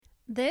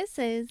This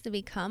is the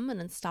Become an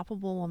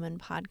Unstoppable Woman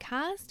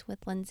podcast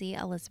with Lindsay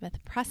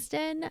Elizabeth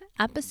Preston,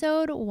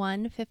 episode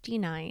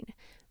 159,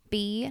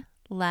 Be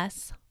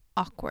Less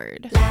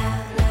Awkward.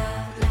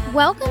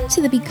 Welcome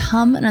to the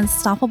Become an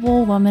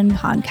Unstoppable Woman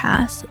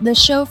podcast, the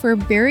show for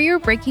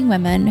barrier-breaking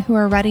women who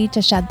are ready to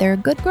shed their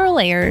good girl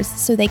layers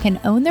so they can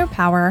own their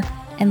power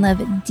and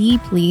live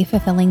deeply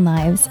fulfilling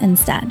lives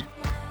instead.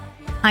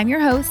 I'm your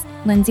host,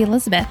 Lindsay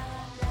Elizabeth.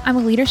 I'm a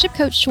leadership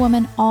coach to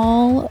women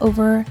all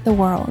over the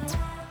world.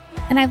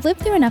 And I've lived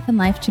through enough in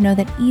life to know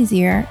that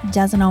easier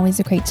doesn't always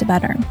equate to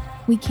better.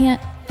 We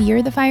can't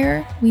fear the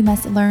fire, we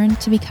must learn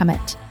to become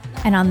it.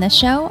 And on this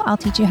show, I'll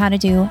teach you how to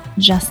do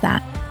just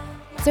that.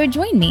 So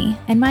join me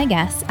and my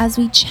guests as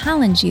we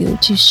challenge you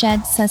to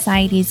shed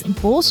society's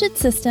bullshit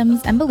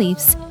systems and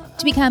beliefs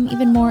to become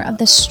even more of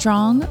the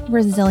strong,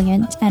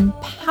 resilient, and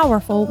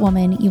powerful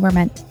woman you were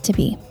meant to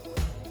be.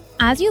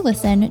 As you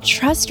listen,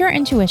 trust your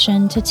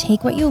intuition to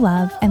take what you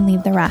love and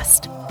leave the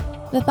rest.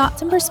 The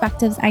thoughts and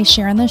perspectives I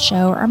share on the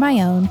show are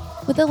my own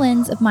with the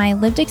lens of my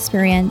lived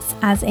experience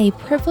as a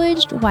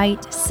privileged,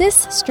 white,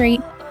 cis, straight,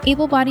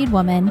 able-bodied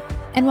woman.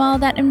 And while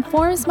that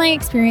informs my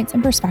experience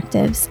and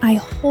perspectives, I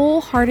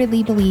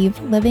wholeheartedly believe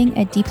living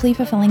a deeply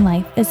fulfilling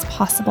life is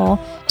possible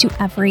to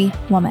every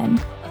woman.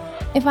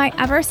 If I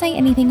ever say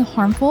anything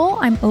harmful,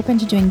 I'm open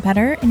to doing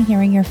better and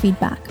hearing your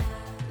feedback.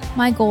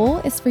 My goal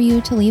is for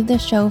you to leave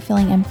this show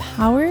feeling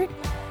empowered,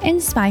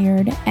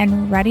 inspired,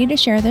 and ready to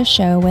share this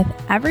show with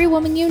every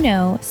woman you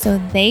know so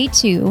they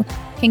too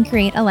can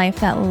create a life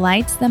that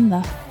lights them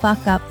the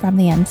fuck up from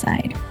the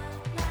inside.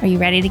 Are you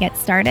ready to get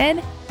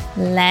started?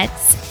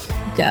 Let's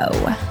go.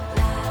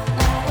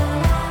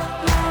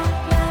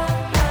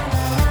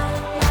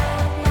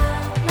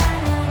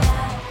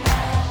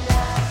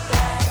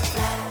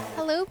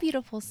 Hello,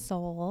 beautiful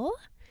soul.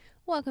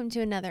 Welcome to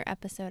another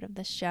episode of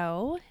the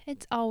show.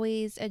 It's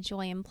always a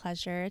joy and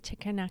pleasure to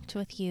connect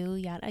with you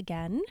yet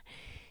again.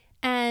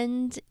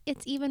 And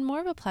it's even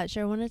more of a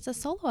pleasure when it's a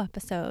solo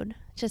episode.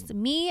 Just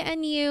me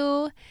and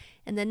you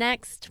in the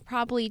next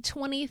probably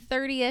 20,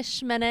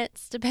 30-ish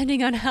minutes,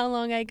 depending on how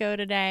long I go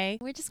today.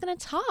 We're just going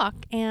to talk.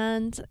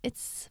 And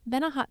it's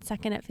been a hot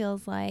second, it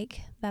feels like,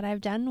 that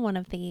I've done one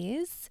of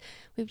these.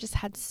 We've just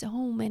had so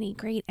many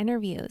great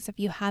interviews. If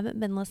you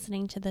haven't been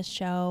listening to the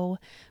show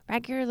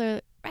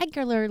regularly,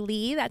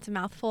 that's a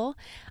mouthful,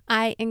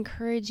 I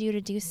encourage you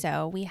to do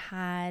so. We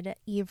had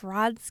Eve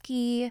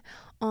Rodsky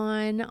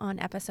on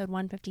episode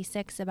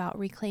 156 about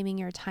reclaiming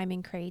your time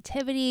and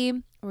creativity,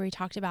 where we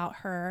talked about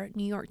her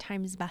New York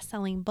Times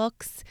bestselling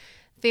books,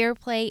 Fair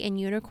Play in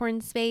Unicorn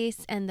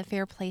Space, and the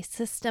Fair Play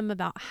system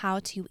about how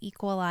to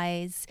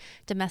equalize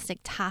domestic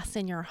tasks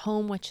in your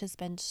home, which has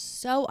been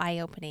so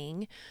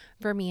eye-opening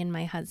for me and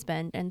my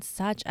husband and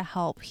such a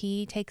help.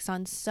 He takes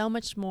on so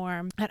much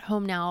more at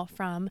home now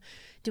from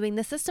doing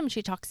the system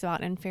she talks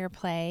about in Fair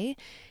Play.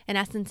 In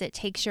essence, it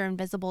takes your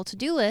invisible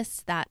to-do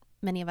list that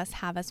many of us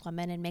have as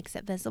women and makes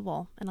it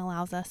visible and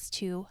allows us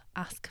to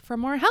ask for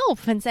more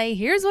help and say,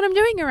 here's what I'm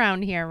doing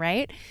around here,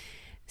 right?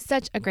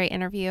 Such a great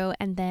interview.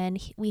 And then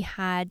we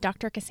had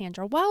Dr.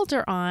 Cassandra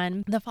Wilder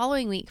on the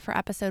following week for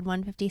episode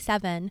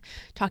 157,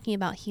 talking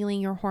about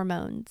healing your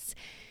hormones.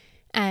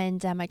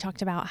 And I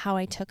talked about how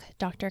I took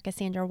Dr.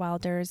 Cassandra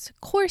Wilder's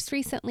course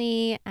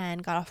recently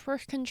and got off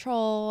birth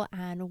control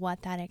and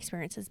what that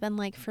experience has been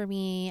like for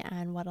me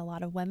and what a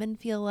lot of women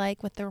feel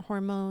like with their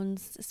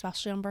hormones,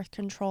 especially on birth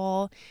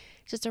control.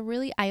 Just a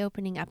really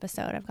eye-opening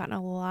episode. I've gotten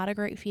a lot of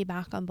great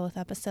feedback on both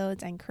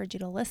episodes. I encourage you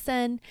to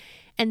listen.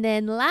 And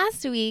then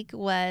last week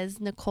was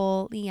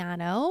Nicole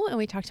Liano, and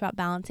we talked about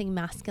balancing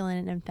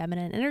masculine and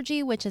feminine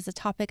energy, which is a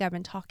topic I've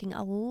been talking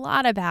a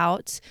lot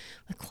about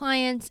with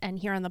clients and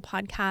here on the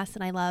podcast.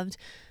 And I loved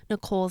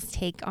Nicole's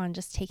take on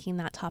just taking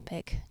that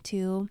topic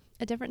to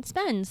a different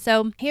spin.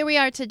 So here we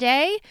are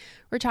today.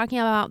 We're talking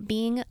about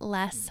being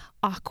less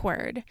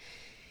awkward.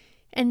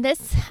 And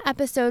this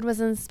episode was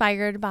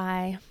inspired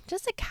by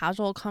just a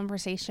casual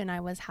conversation I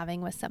was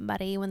having with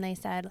somebody when they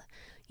said,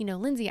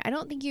 Lindsay, I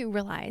don't think you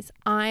realize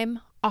I'm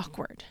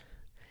awkward.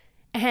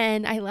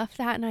 And I left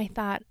that and I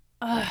thought,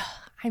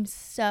 I'm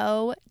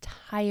so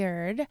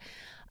tired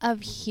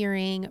of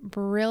hearing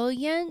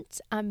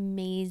brilliant,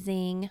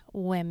 amazing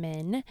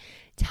women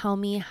tell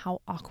me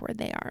how awkward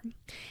they are.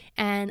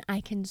 And I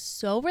can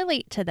so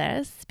relate to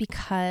this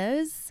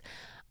because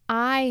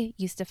I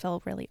used to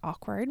feel really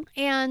awkward,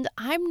 and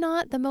I'm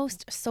not the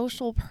most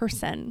social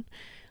person.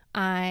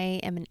 I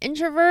am an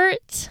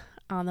introvert.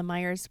 On the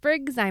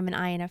Myers-Briggs, I'm an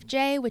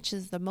INFJ, which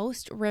is the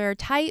most rare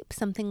type.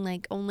 Something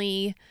like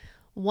only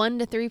 1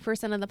 to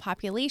 3% of the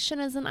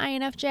population is an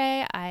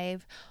INFJ.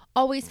 I've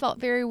always felt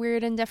very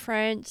weird and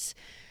different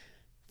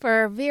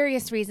for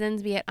various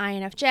reasons, be it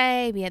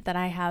INFJ, be it that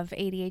I have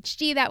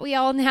ADHD that we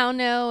all now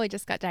know. I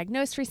just got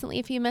diagnosed recently,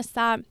 if you missed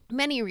that.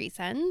 Many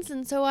reasons.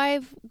 And so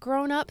I've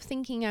grown up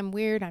thinking I'm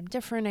weird, I'm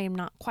different, I'm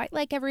not quite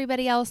like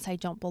everybody else, I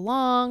don't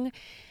belong.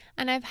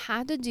 And I've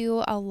had to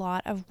do a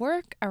lot of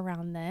work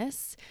around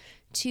this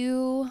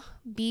to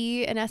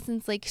be, in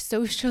essence, like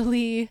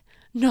socially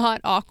not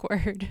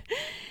awkward.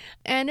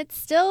 And it's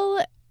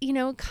still,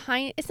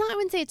 it's not, I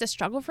wouldn't say it's a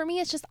struggle for me.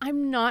 It's just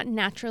I'm not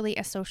naturally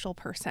a social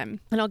person.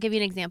 And I'll give you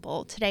an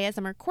example. Today, as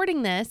I'm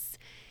recording this,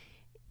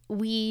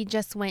 we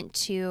just went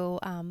to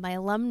my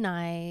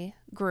alumni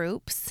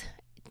group's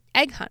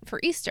egg hunt for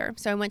Easter.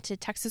 So I went to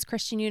Texas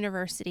Christian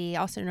University,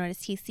 also known as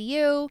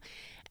TCU.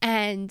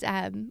 And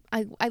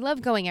I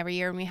love going every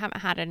year, and we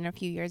haven't had it in a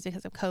few years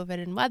because of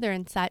COVID and weather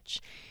and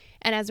such.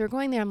 And as we're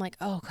going there, I'm like,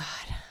 oh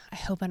God, I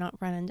hope I don't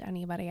run into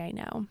anybody I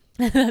know.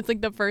 That's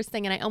like the first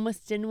thing. And I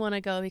almost didn't want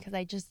to go because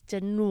I just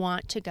didn't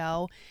want to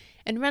go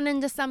and run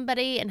into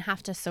somebody and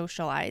have to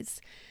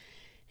socialize.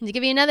 And to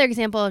give you another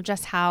example of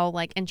just how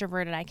like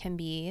introverted I can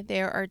be,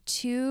 there are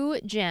 2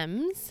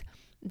 gyms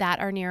that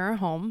are near our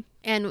home,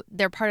 and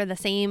they're part of the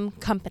same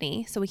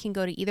company. So we can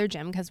go to either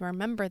gym because we're a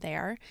member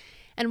there.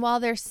 And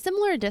while they're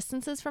similar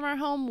distances from our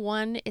home,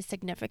 one is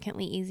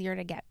significantly easier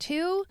to get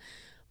to,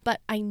 but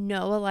I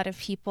know a lot of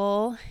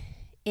people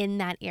in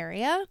that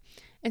area.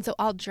 And so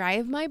I'll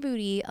drive my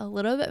booty a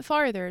little bit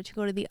farther to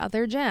go to the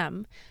other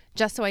gym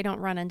just so I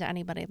don't run into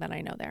anybody that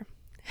I know there.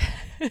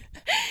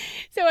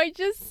 So I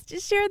just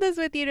share this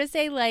with you to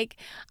say, like,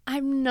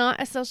 I'm not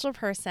a social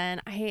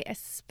person. I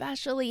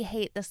especially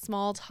hate the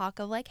small talk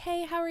of like,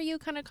 hey, how are you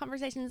kind of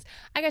conversations.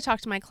 I could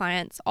talk to my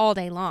clients all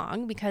day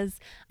long because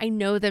I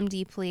know them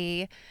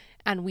deeply.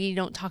 And we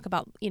don't talk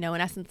about, in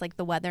essence, like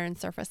the weather and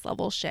surface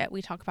level shit.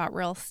 We talk about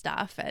real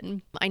stuff.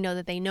 And I know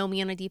that they know me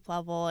on a deep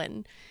level.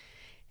 And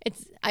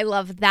I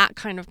love that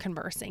kind of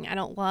conversing. I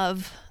don't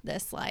love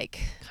this like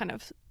kind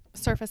of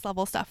surface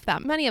level stuff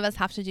that many of us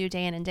have to do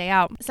day in and day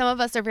out. Some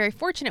of us are very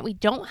fortunate we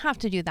don't have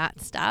to do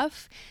that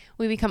stuff.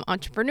 We become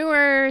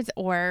entrepreneurs,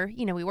 or,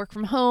 we work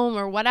from home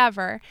or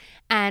whatever.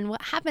 And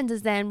what happens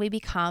is then we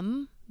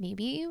become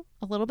maybe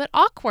a little bit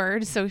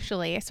awkward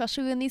socially,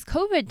 especially in these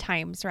COVID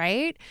times,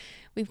 right?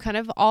 We've kind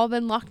of all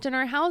been locked in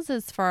our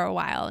houses for a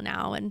while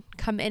now and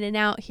come in and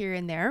out here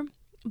and there.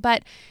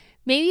 But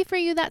maybe for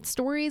you, that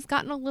story's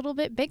gotten a little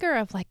bit bigger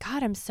of like,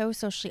 God, I'm so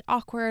socially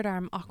awkward, or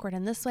I'm awkward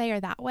in this way or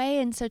that way.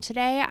 And so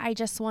today I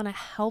just want to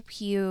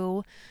help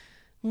you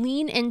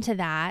lean into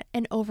that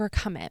and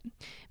overcome it.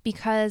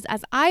 Because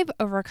as I've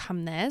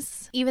overcome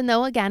this, even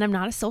though, again, I'm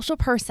not a social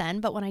person,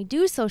 but when I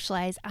do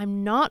socialize,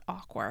 I'm not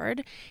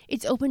awkward.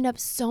 It's opened up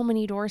so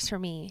many doors for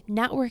me,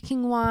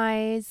 networking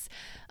wise,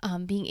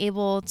 being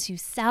able to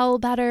sell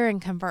better and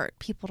convert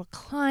people to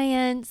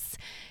clients,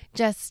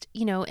 just,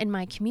 in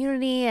my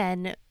community,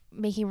 and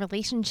making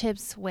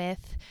relationships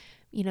with,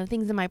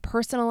 things in my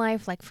personal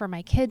life, like for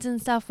my kids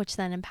and stuff, which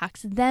then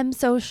impacts them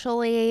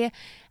socially.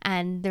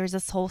 And there's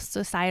this whole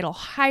societal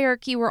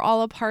hierarchy we're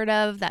all a part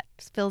of that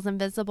feels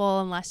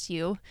invisible unless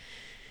you,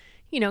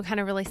 kind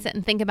of really sit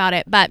and think about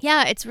it. But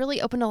yeah, it's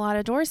really opened a lot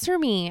of doors for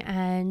me.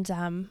 And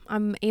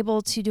I'm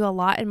able to do a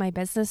lot in my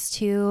business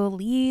to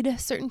lead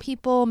certain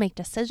people, make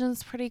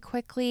decisions pretty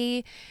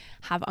quickly,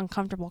 have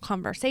uncomfortable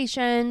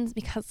conversations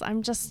because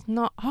I'm just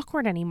not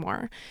awkward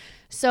anymore.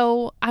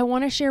 So I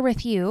want to share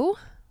with you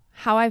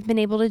how I've been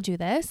able to do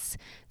this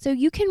so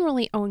you can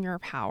really own your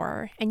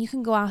power, and you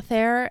can go out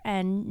there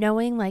and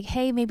knowing like,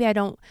 hey, maybe I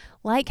don't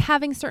like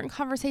having certain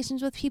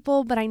conversations with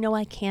people, but I know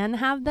I can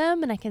have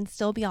them and I can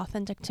still be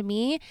authentic to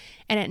me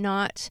and it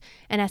not,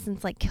 in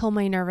essence, like kill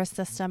my nervous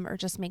system or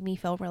just make me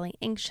feel really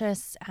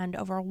anxious and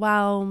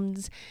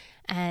overwhelmed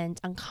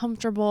and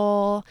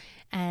uncomfortable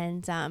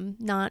and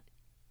not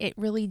it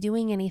really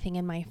doing anything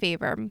in my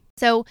favor.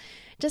 So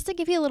just to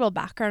give you a little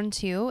background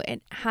too,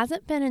 it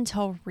hasn't been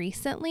until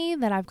recently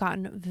that I've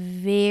gotten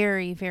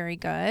very, very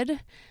good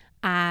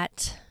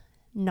at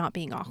not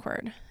being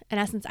awkward. In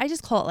essence, I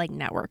just call it like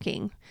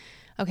networking.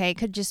 Okay, it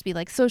could just be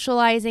like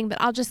socializing, but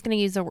I'm just going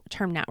to use the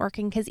term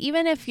networking because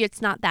even if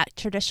it's not that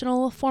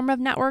traditional form of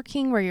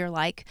networking where you're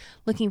like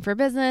looking for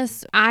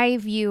business, I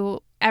view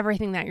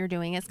everything that you're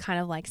doing is kind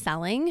of like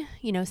selling.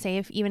 Say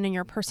if even in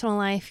your personal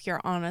life,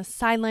 you're on a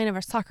sideline of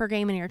a soccer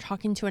game and you're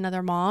talking to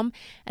another mom,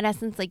 in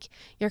essence, like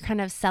you're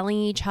kind of selling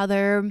each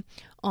other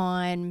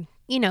on,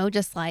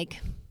 just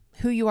like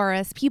who you are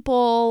as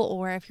people,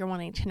 or if you're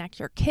wanting to connect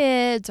your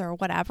kids or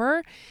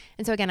whatever.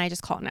 And so again, I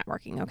just call it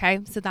networking. Okay.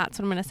 So that's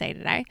what I'm going to say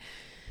today.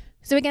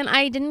 So again,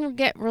 I didn't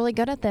get really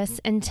good at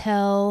this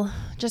until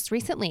just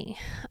recently.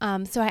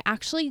 So I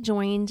actually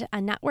joined a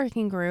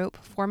networking group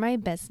for my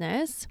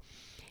business.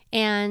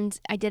 And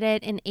I did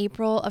it in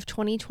April of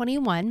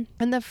 2021.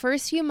 And the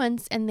first few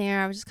months in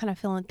there, I was just kind of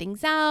filling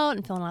things out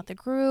and filling out the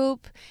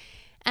group.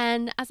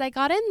 And as I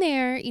got in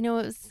there,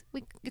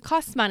 it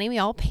costs money. We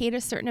all paid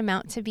a certain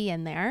amount to be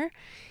in there.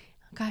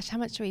 Gosh, how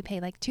much do we pay?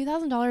 Like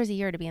 $2,000 a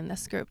year to be in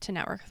this group to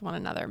network with one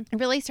another. It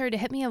really started to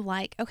hit me of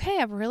like, okay,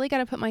 I've really got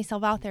to put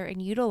myself out there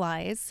and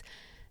utilize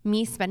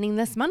me spending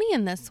this money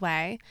in this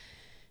way.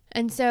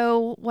 And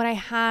so what I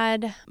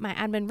had my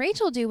admin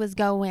Rachel do was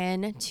go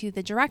in to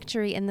the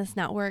directory in this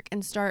network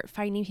and start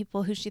finding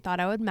people who she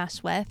thought I would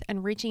mess with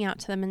and reaching out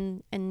to them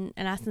and in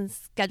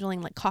essence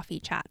scheduling like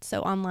coffee chats.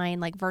 So online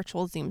like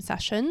virtual Zoom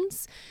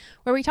sessions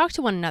where we talk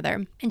to one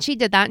another. And she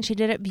did that and she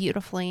did it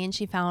beautifully and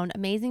she found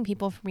amazing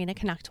people for me to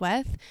connect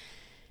with.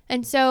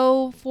 And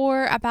so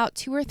for about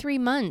 2 or 3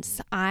 months,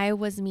 I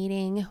was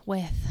meeting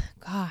with,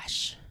 I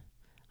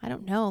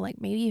don't know, like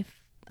maybe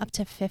up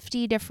to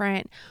 50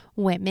 different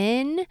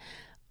women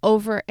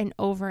over and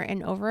over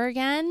and over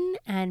again.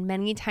 And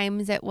many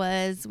times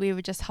we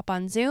would just hop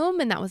on Zoom,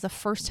 and that was the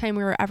first time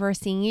we were ever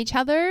seeing each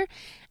other.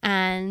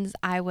 And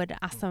I would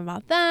ask them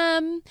about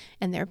them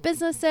and their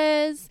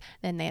businesses.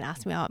 Then they'd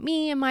ask me about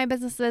me and my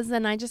businesses.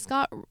 And I just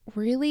got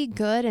really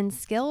good and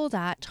skilled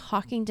at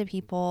talking to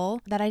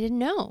people that I didn't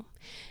know.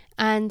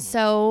 And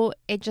so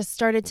it just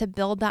started to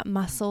build that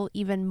muscle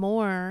even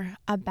more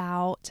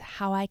about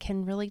how I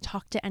can really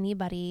talk to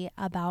anybody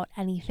about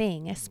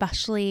anything,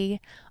 especially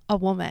a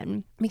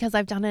woman, because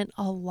I've done it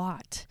a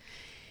lot.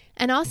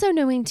 And also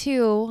knowing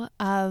too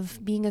of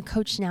being a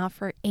coach now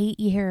for 8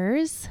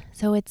 years.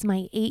 So it's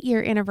my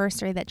 8-year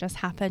anniversary that just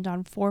happened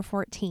on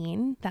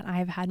 4/14 that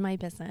I've had my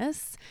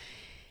business.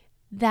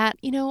 That,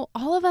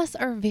 all of us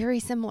are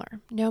very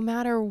similar, no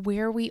matter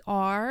where we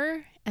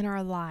are in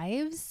our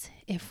lives.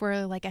 If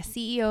we're like a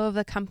CEO of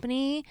a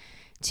company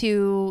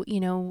to,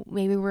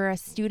 maybe we're a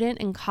student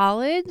in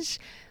college,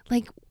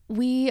 like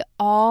we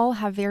all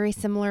have very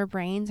similar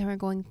brains and we're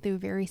going through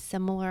very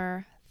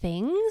similar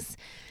things.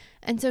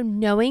 And so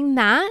knowing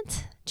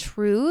that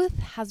truth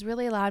has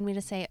really allowed me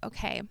to say,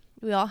 okay,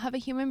 we all have a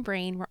human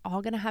brain. We're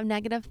all going to have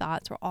negative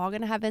thoughts. We're all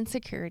going to have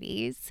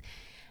insecurities.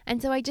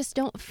 And so I just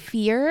don't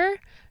fear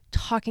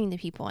talking to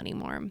people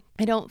anymore.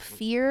 I don't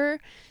fear,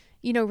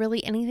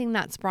 really anything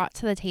that's brought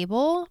to the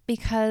table,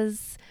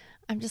 because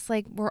I'm just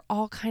like, we're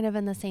all kind of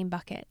in the same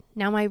bucket.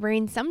 Now my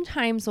brain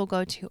sometimes will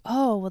go to,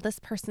 oh, well, this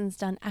person's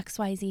done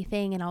XYZ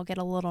thing, and I'll get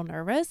a little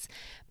nervous.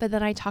 But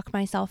then I talk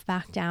myself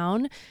back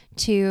down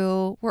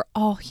to, we're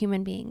all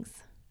human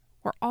beings.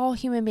 We're all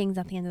human beings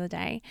at the end of the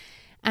day.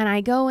 And I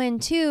go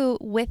into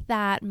with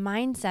that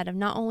mindset of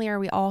not only are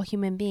we all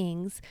human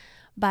beings,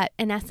 but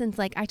in essence,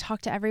 like I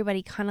talk to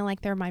everybody kind of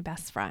like they're my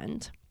best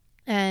friend.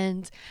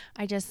 And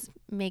I just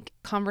make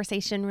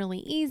conversation really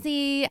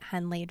easy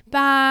and laid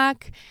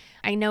back.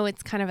 I know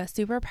it's kind of a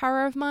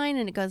superpower of mine,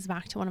 and it goes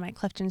back to one of my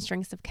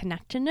CliftonStrengths of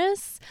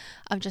connectedness,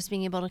 of just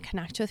being able to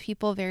connect with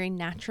people very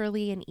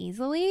naturally and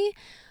easily.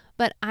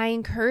 But I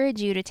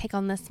encourage you to take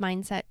on this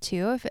mindset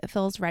too, if it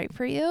feels right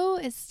for you,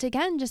 is to,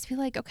 again, just be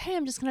like, okay,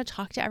 I'm just going to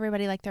talk to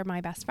everybody like they're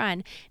my best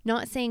friend.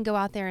 Not saying go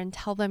out there and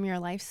tell them your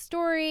life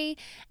story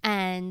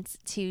and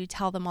to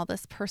tell them all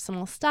this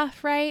personal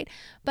stuff, right?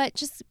 But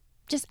just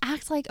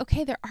act like,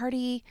 okay, they're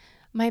already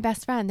my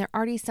best friend. They're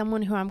already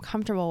someone who I'm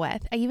comfortable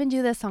with. I even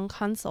do this on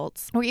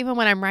consults, or even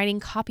when I'm writing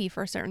copy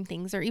for certain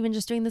things, or even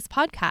just doing this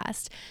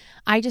podcast.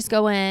 I just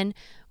go in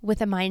with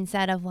a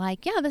mindset of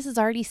like, yeah, this is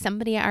already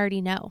somebody I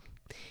already know.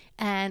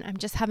 And I'm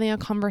just having a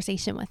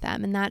conversation with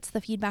them. And that's the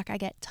feedback I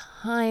get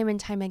time and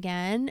time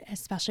again,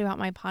 especially about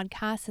my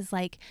podcast, is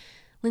like,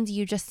 Lindsay,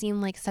 you just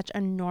seem like such a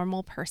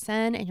normal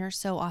person, and you're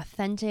so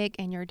authentic,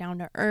 and you're down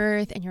to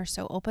earth, and you're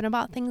so open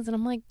about things. And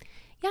I'm like,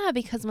 yeah,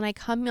 because when I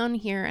come on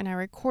here and I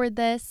record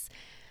this,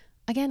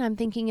 again, I'm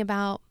thinking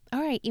about, all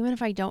right, even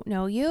if I don't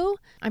know you,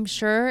 I'm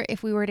sure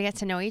if we were to get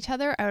to know each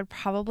other, I would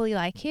probably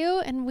like you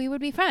and we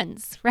would be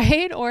friends,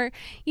 right? Or,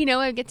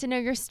 I'd get to know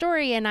your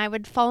story and I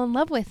would fall in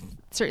love with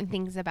certain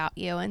things about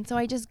you. And so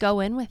I just go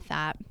in with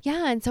that.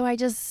 Yeah. And so I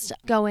just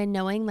go in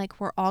knowing like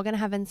we're all going to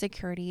have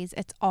insecurities.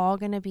 It's all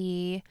going to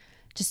be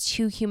just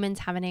two humans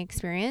having an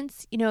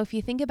experience. If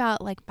you think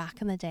about like back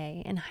in the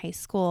day in high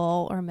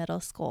school or middle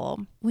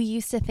school, we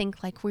used to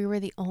think like we were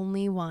the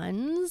only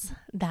ones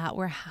that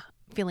were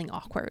feeling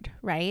awkward,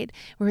 right?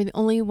 We were the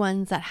only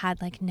ones that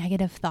had like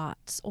negative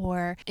thoughts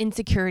or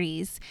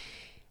insecurities.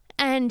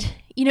 And,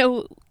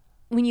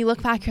 when you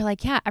look back, you're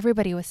like, yeah,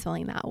 everybody was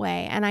feeling that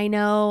way. And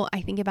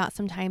I think about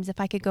sometimes if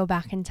I could go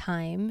back in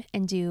time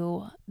and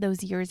do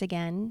those years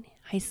again,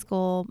 high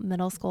school,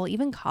 middle school,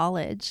 even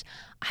college,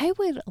 I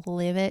would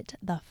live it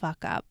the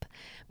fuck up,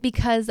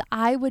 because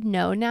I would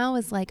know now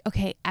is like,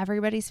 okay,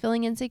 everybody's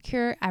feeling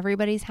insecure.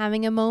 Everybody's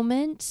having a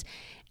moment.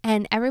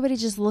 And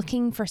everybody's just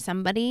looking for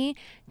somebody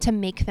to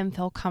make them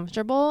feel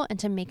comfortable and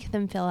to make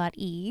them feel at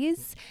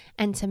ease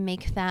and to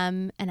make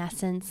them, in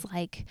essence,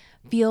 like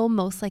feel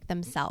most like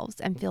themselves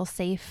and feel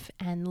safe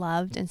and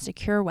loved and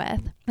secure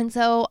with. And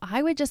so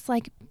I would just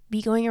like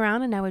be going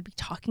around and I would be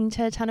talking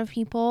to a ton of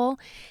people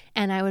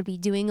and I would be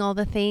doing all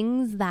the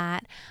things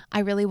that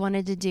I really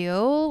wanted to do,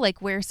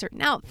 like wear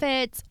certain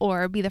outfits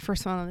or be the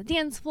first one on the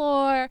dance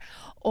floor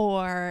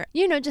or,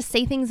 just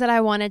say things that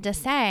I wanted to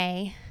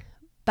say.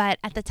 But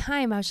at the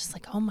time, I was just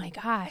like, oh my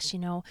gosh,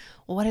 well,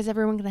 what is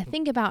everyone going to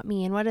think about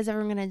me? And what is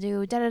everyone going to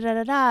do? Da, da, da,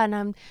 da, da.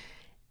 And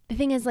the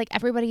thing is, like,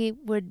 everybody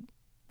would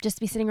just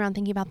be sitting around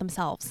thinking about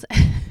themselves.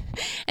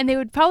 And they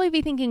would probably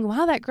be thinking,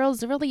 wow, that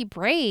girl's really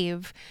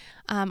brave.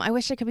 I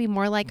wish I could be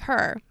more like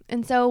her.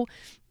 And so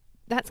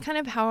that's kind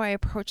of how I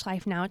approach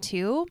life now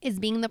too, is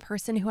being the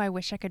person who I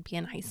wish I could be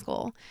in high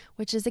school,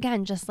 which is,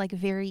 again, just like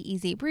very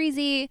easy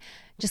breezy,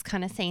 just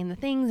kind of saying the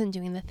things and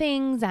doing the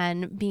things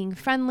and being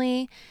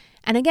friendly.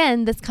 And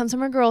again, this comes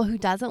from a girl who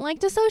doesn't like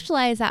to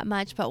socialize that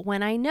much, but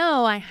when I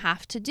know I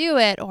have to do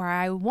it, or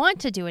I want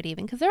to do it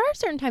even, because there are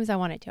certain times I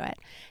want to do it,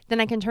 then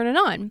I can turn it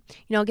on.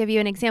 I'll give you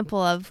an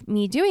example of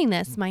me doing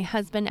this. My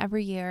husband,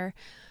 every year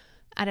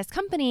at his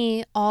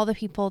company, all the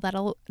people that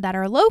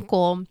are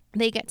local,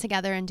 they get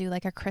together and do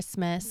like a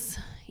Christmas,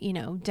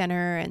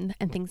 dinner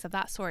and things of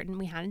that sort. And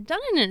we hadn't done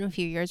it in a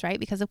few years, right?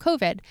 Because of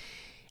COVID.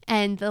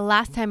 And the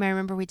last time I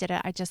remember we did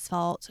it, I just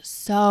felt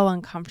so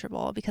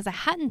uncomfortable because I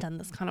hadn't done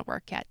this kind of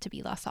work yet to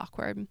be less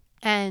awkward.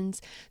 And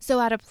so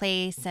out of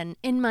place and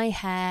in my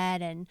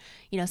head and,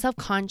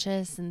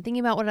 self-conscious and thinking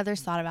about what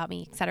others thought about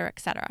me, et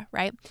cetera,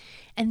 right?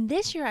 And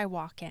this year I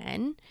walk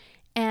in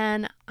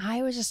and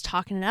I was just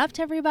talking it up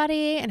to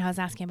everybody and I was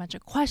asking a bunch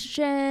of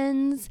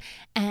questions.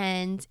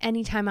 And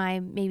anytime I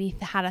maybe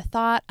had a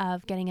thought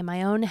of getting in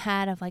my own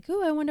head of like,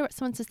 ooh, I wonder what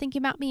someone's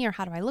thinking about me or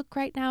how do I look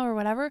right now or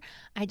whatever,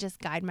 I just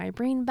guide my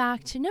brain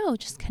back to no,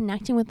 just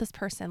connecting with this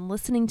person,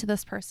 listening to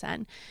this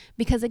person.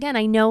 Because again,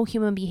 I know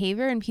human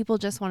behavior and people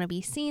just want to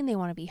be seen. They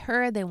want to be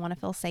heard. They want to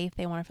feel safe.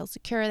 They want to feel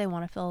secure. They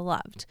want to feel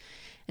loved.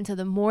 And so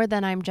the more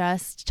that I'm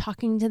just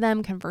talking to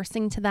them,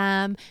 conversing to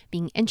them,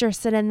 being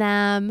interested in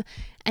them,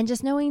 and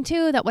just knowing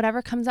too that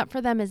whatever comes up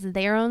for them is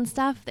their own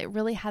stuff that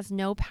really has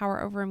no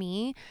power over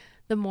me,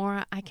 the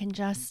more I can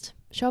just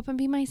show up and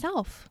be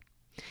myself.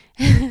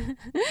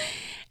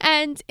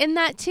 And in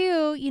that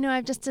too,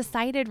 I've just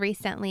decided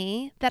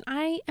recently that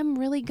I am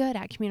really good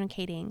at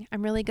communicating.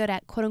 I'm really good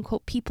at quote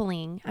unquote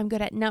peopling. I'm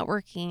good at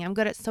networking. I'm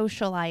good at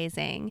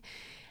socializing.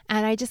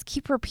 And I just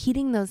keep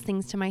repeating those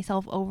things to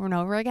myself over and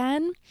over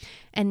again.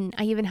 And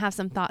I even have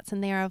some thoughts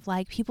in there of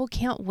like, people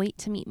can't wait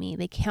to meet me.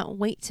 They can't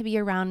wait to be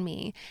around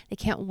me. They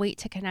can't wait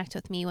to connect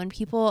with me. When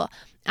people,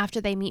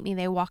 after they meet me,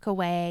 they walk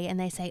away and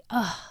they say,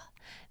 oh,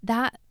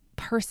 that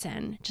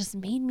person just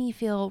made me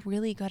feel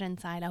really good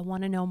inside. I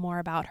want to know more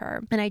about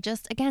her. And I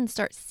just, again,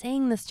 start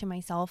saying this to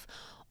myself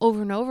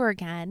over and over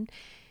again.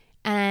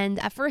 And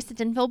at first it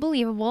didn't feel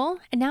believable.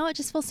 And now it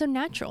just feels so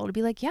natural to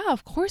be like, yeah,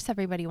 of course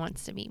everybody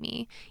wants to meet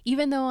me.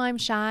 Even though I'm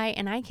shy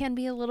and I can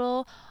be a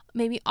little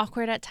maybe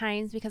awkward at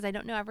times because I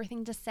don't know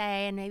everything to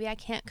say and maybe I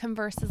can't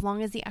converse as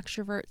long as the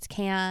extroverts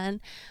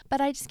can. But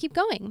I just keep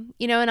going,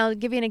 and I'll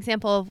give you an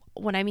example of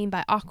what I mean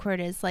by awkward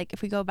is like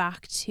if we go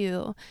back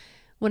to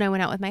when I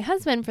went out with my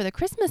husband for the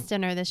Christmas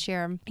dinner this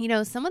year,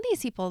 some of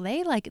these people,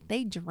 they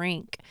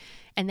drink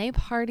and they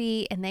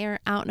party and they are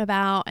out and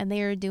about and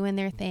they are doing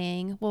their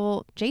thing.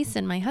 Well,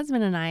 Jason, my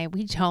husband and I,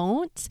 we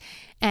don't.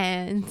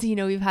 And,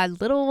 we've had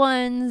little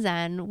ones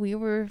and we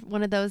were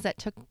one of those that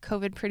took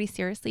COVID pretty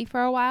seriously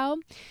for a while.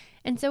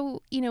 And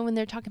so, when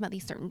they're talking about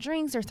these certain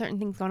drinks or certain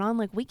things going on,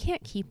 like we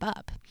can't keep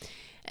up.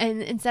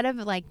 And instead of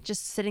like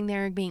just sitting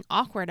there and being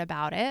awkward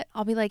about it,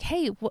 I'll be like,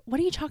 hey, what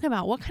are you talking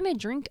about? What kind of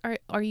drink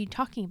are you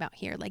talking about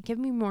here? Like, give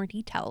me more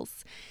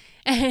details.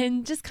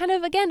 And just kind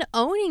of, again,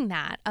 owning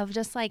that of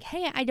just like,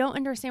 hey, I don't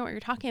understand what you're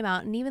talking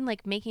about. And even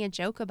like making a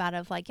joke about it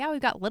of like, yeah, we've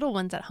got little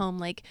ones at home,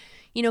 like,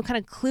 kind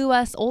of clue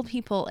us old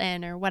people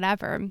in or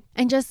whatever.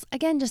 And just,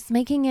 again, just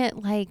making it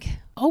like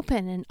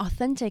open and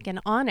authentic and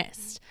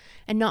honest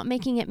and not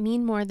making it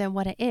mean more than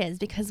what it is.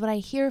 Because what I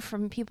hear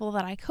from people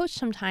that I coach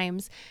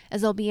sometimes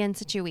is they'll be in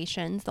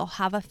situations, they'll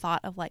have a thought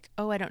of like,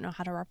 oh, I don't know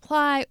how to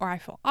reply, or I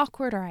feel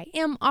awkward, or I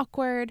am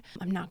awkward,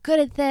 I'm not good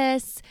at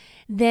this.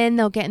 Then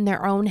they'll get in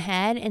their own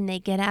head and they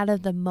get out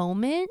of the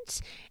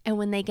moment. And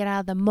when they get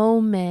out of the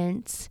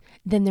moment,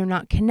 then they're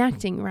not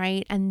connecting,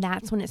 right? And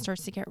that's when it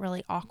starts to get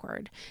really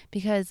awkward.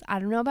 Because I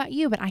don't know about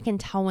you, but I can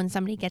tell when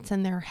somebody gets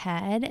in their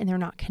head and they're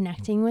not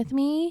connecting with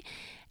me.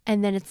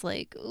 And then it's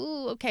like,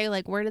 ooh, okay,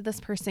 like where did this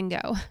person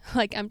go?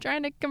 Like I'm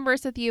trying to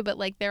converse with you, but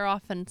like they're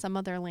off in some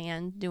other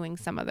land doing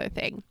some other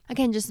thing.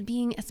 Again, just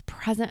being as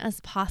present as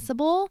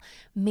possible,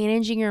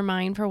 managing your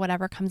mind for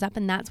whatever comes up.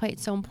 And that's why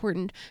it's so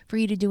important for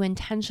you to do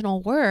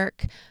intentional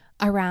work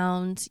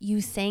around you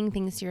saying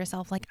things to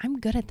yourself like, I'm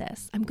good at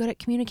this. I'm good at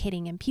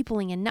communicating and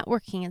peopling and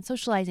networking and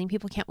socializing.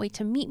 People can't wait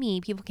to meet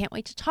me. People can't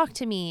wait to talk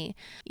to me.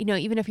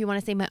 Even if you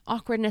want to say my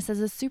awkwardness is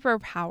a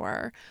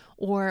superpower,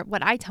 or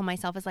what I tell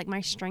myself is like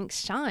my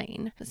strengths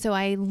shine. So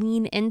I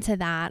lean into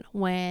that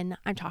when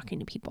I'm talking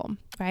to people,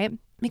 right?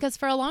 Because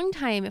for a long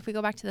time, if we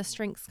go back to the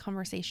strengths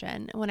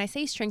conversation, when I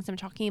say strengths, I'm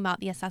talking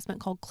about the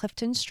assessment called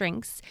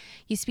CliftonStrengths,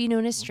 used to be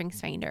known as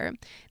StrengthsFinder.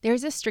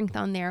 There's a strength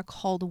on there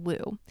called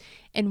woo.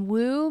 And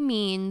woo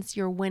means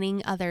you're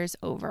winning others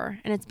over.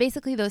 And it's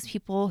basically those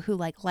people who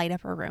like light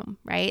up a room,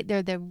 right?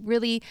 They're the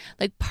really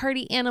like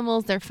party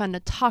animals. They're fun to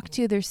talk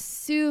to. They're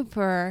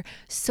super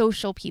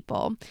social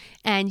people.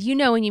 And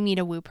when you meet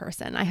a woo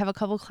person, I have a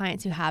couple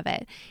clients who have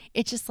it.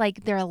 It's just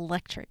like they're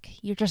electric.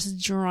 You're just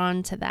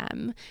drawn to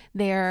them.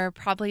 They're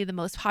probably the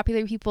most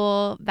popular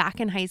people back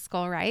in high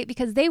school, right?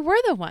 Because they were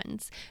the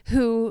ones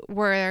who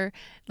were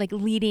like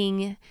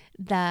leading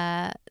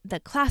the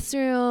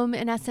classroom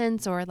in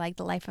essence, or like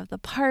the life of the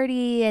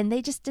party. And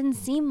they just didn't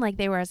seem like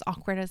they were as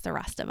awkward as the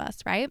rest of us,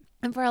 right?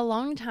 And for a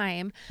long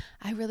time,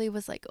 I really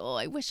was like, oh,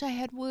 I wish I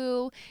had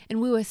woo.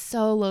 And woo is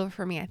so low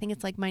for me. I think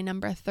it's like my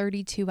number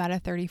 32 out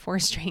of 34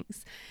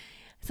 strengths.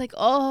 It's like,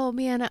 oh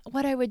man,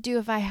 what I would do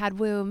if I had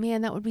woo,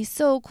 man, that would be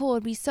so cool.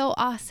 It'd be so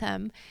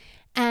awesome.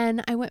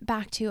 And I went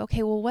back to,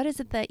 okay, well, what is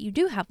it that you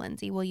do have,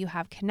 Lindsay? Well, you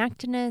have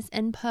connectedness,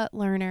 input,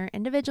 learner,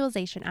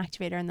 individualization,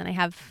 activator, and then I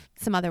have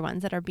some other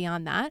ones that are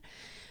beyond that.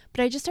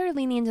 But I just started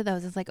leaning into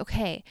those. It's like,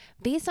 okay,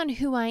 based on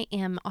who I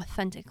am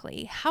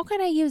authentically, how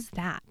can I use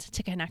that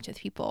to connect with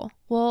people?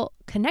 Well,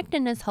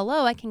 connectedness,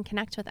 hello, I can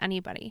connect with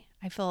anybody.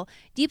 I feel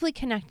deeply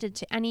connected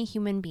to any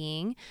human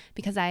being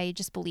because I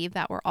just believe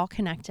that we're all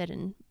connected,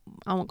 and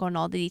I won't go into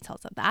all the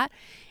details of that.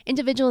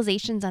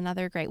 Individualization is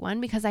another great one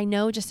because I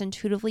know just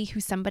intuitively who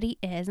somebody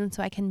is. And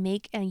so I can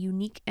make a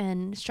unique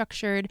and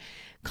structured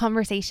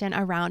conversation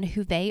around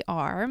who they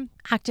are.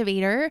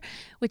 Activator,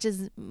 which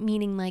is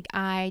meaning like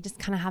I just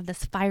kind of have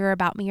this fire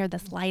about me or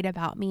this light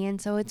about me.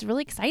 And so it's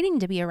really exciting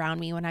to be around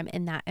me when I'm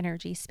in that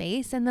energy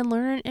space. And then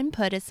learn and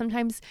input is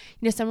sometimes,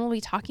 someone will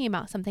be talking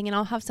about something and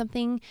I'll have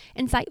something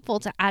insightful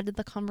to add to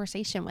the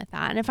conversation with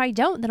that. And if I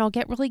don't, then I'll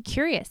get really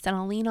curious and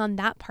I'll lean on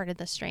that part of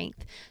the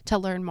strength to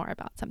learn more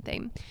about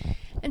something.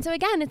 And so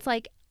again, it's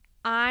like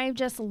I've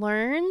just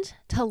learned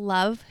to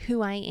love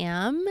who I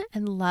am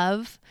and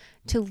love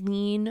to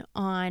lean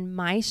on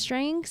my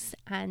strengths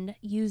and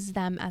use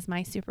them as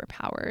my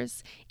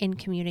superpowers in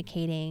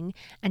communicating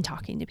and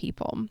talking to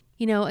people.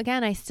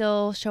 Again, I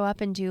still show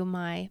up and do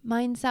my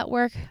mindset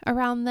work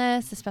around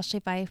this, especially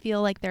if I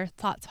feel like there are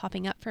thoughts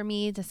popping up for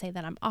me to say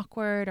that I'm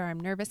awkward or I'm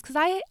nervous. Because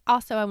I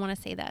want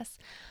to say this.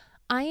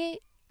 I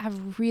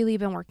have really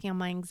been working on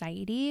my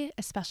anxiety,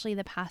 especially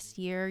the past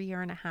year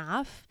and a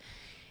half,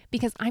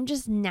 because I'm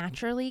just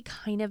naturally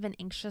kind of an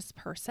anxious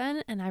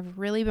person. And I've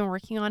really been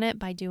working on it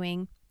by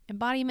doing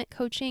embodiment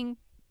coaching,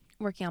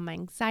 working on my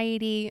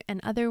anxiety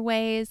and other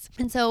ways.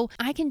 And so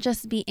I can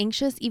just be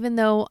anxious, even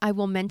though I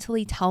will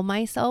mentally tell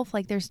myself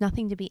like there's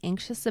nothing to be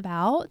anxious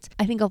about.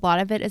 I think a lot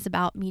of it is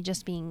about me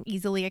just being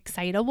easily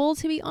excitable,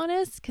 to be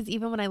honest. Because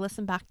even when I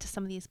listen back to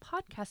some of these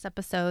podcast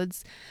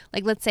episodes,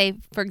 like let's say,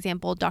 for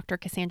example, Dr.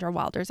 Cassandra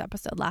Wilder's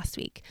episode last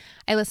week,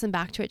 I listened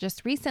back to it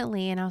just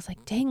recently and I was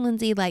like, dang,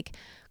 Lindsay, like,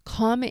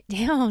 calm it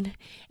down.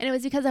 And it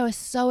was because I was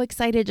so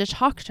excited to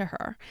talk to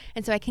her.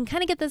 And so I can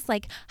kind of get this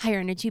like higher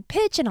energy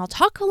pitch and I'll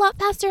talk a lot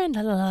faster and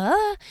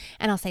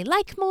and I'll say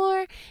like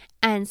more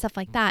and stuff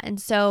like that.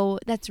 And so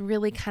that's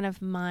really kind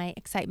of my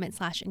excitement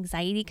 /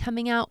 anxiety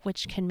coming out,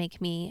 which can make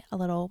me a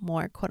little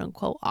more quote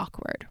unquote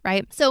awkward,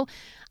 right? So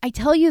I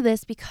tell you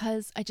this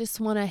because I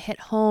just want to hit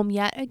home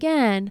yet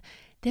again.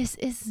 This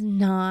is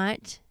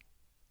not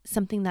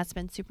something that's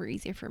been super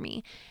easy for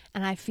me.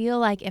 And I feel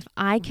like if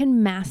I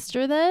can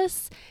master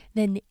this,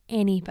 then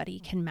anybody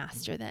can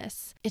master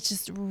this. It's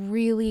just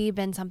really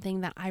been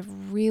something that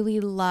I've really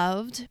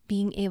loved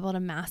being able to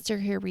master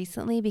here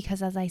recently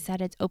because, as I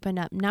said, it's opened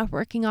up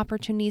networking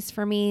opportunities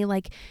for me.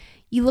 Like,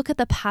 you look at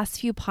the past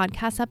few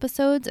podcast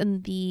episodes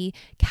and the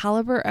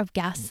caliber of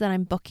guests that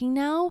I'm booking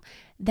now,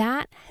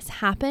 that has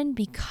happened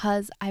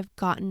because I've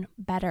gotten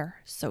better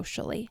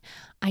socially.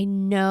 I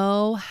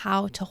know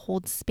how to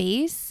hold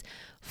space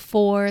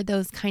for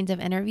those kinds of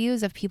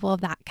interviews of people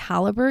of that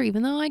caliber,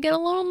 even though I get a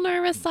little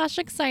nervous /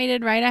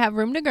 excited, right? I have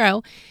room to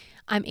grow.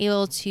 I'm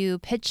able to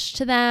pitch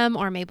to them,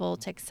 or I'm able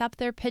to accept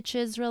their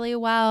pitches really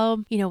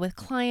well. With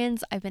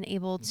clients, I've been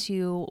able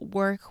to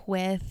work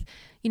with,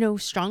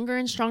 stronger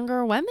and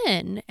stronger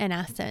women, in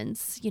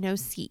essence,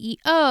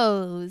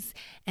 CEOs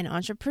and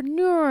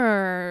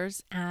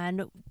entrepreneurs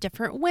and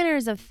different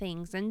winners of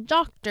things and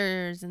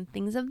doctors and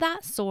things of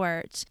that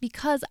sort,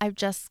 because I've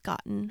just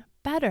gotten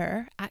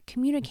better at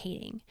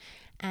communicating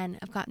and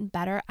I've gotten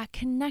better at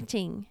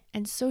connecting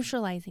and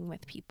socializing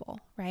with people,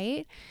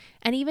 right?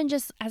 And even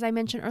just as I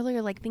mentioned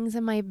earlier, like things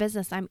in my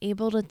business, I'm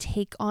able to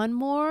take on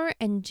more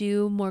and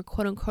do more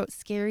quote unquote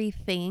scary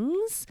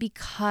things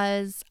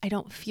because I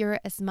don't fear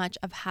it as much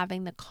of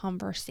having the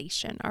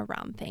conversation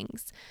around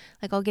things.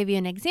 Like, I'll give you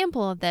an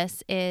example of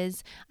this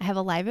is I have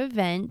a live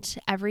event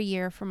every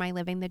year for my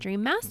Living the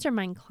Dream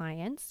Mastermind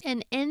clients.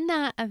 And in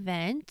that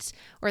event,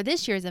 or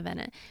this year's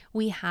event,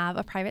 we have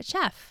a private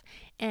chef.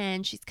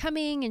 And she's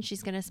coming and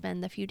she's going to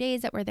spend the few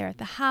days that we're there at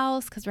the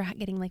house because we're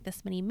getting like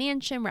this mini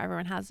mansion where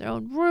everyone has their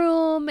own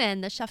room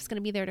and the chef's going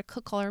to be there to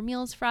cook all our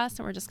meals for us.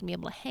 And we're just going to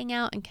be able to hang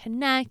out and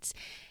connect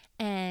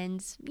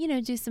and,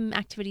 do some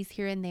activities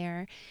here and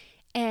there.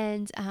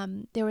 And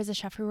there was a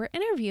chef who we were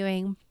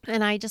interviewing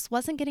and I just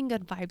wasn't getting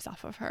good vibes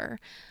off of her.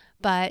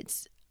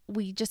 But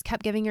we just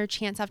kept giving her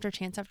chance after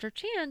chance after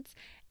chance.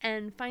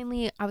 And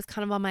finally, I was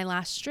kind of on my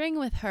last string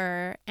with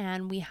her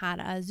and we had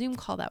a Zoom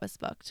call that was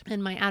booked.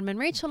 And my admin,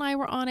 Rachel, and I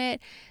were on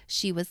it.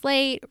 She was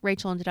late.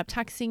 Rachel ended up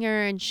texting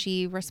her and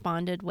she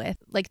responded with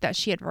like that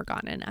she had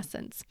forgotten, in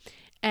essence.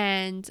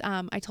 And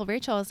I told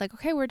Rachel, I was like,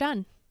 okay, we're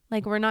done.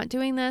 Like, we're not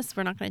doing this.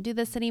 We're not going to do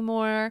this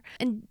anymore.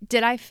 And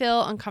did I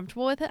feel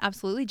uncomfortable with it?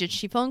 Absolutely. Did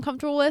she feel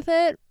uncomfortable with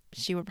it?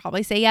 She would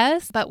probably say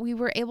yes, but we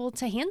were able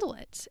to handle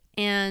it.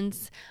 And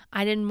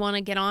I didn't want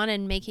to get on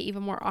and make it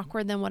even more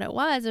awkward than what it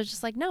was. I was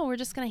just like, no, we're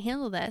just going to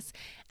handle this.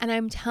 And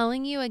I'm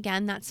telling you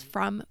again, that's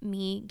from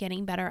me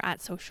getting better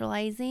at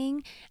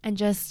socializing and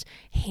just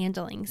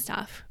handling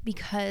stuff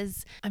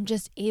because I'm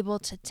just able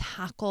to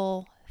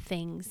tackle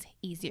things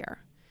easier.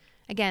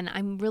 Again,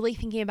 I'm really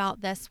thinking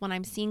about this when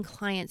I'm seeing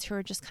clients who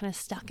are just kind of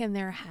stuck in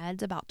their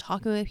heads about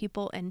talking with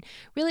people. And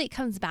really, it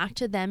comes back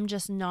to them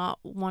just not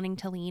wanting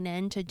to lean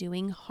into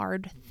doing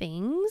hard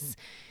things.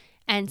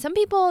 And some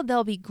people,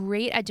 they'll be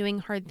great at doing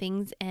hard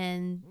things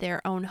in their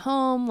own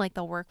home, like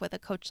they'll work with a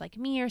coach like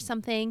me or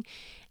something,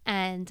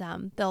 and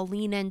they'll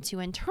lean into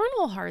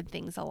internal hard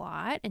things a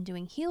lot and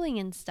doing healing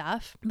and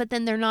stuff, but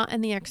then they're not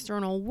in the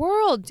external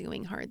world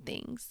doing hard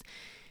things.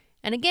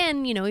 And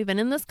again, even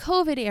in this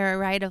COVID era,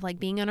 right, of like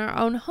being in our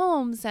own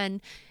homes.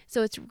 And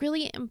so it's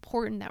really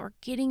important that we're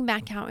getting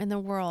back out in the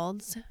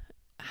world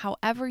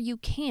however you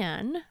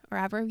can, or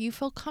however you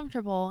feel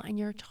comfortable, and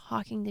you're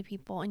talking to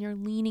people and you're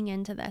leaning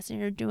into this and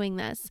you're doing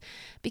this,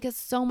 because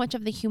so much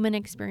of the human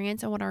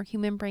experience and what our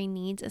human brain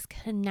needs is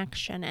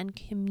connection and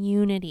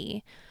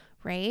community,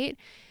 right?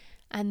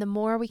 And the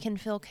more we can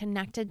feel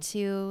connected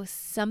to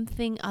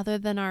something other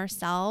than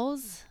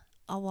ourselves,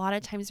 a lot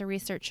of times the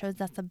research shows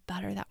that's the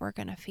better that we're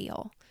going to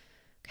feel.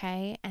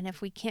 Okay. And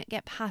if we can't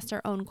get past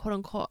our own quote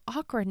unquote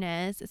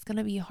awkwardness, it's going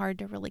to be hard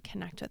to really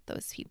connect with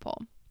those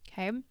people.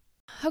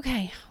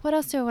 Okay. What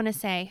else do I want to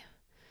say?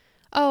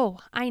 Oh,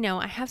 I know.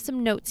 I have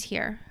some notes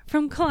here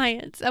from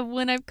clients of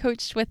when I've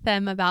coached with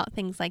them about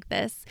things like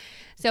this.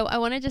 So I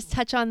want to just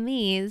touch on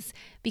these,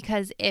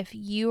 because if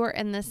you are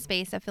in this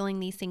space of feeling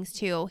these things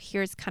too,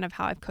 here's kind of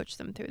how I've coached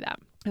them through that.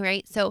 All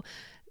right. So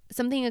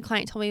something a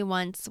client told me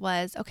once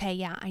was, okay,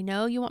 yeah, I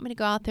know you want me to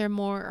go out there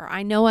more, or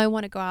I know I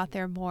want to go out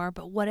there more,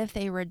 but what if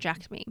they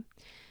reject me?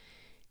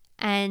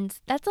 And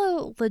that's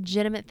a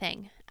legitimate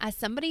thing. As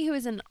somebody who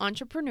is an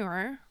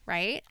entrepreneur,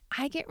 right,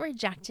 I get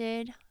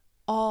rejected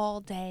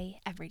all day,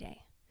 every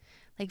day.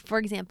 Like, for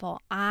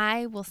example,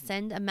 I will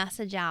send a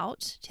message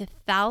out to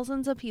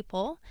thousands of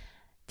people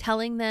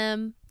telling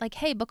them like,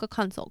 hey, book a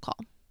consult call.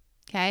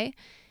 Okay.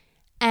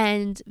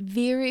 And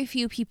very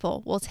few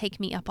people will take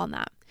me up on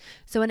that.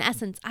 So in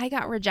essence, I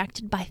got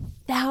rejected by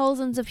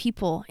thousands of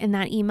people in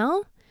that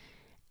email,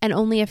 and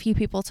only a few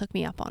people took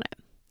me up on it.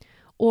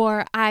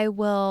 Or I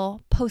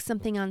will post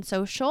something on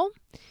social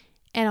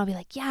and I'll be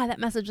like, yeah, that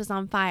message is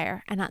on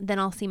fire. And then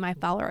I'll see my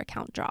follower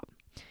count drop.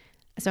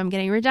 So I'm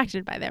getting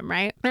rejected by them,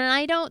 right? And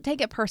I don't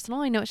take it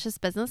personal. I know it's just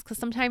business, because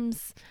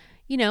sometimes,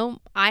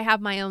 I have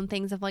my own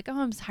things of like, oh,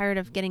 I'm tired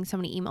of getting so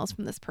many emails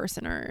from this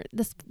person, or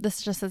this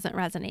just isn't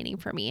resonating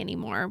for me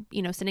anymore,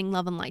 sending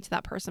love and light to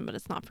that person, but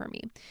it's not for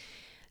me.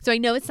 So I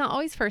know it's not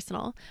always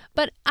personal,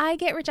 but I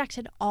get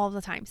rejected all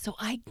the time. So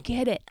I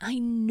get it. I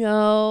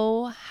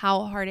know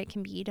how hard it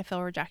can be to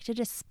feel rejected,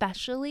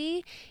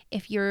 especially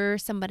if you're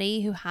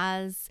somebody who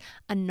has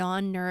a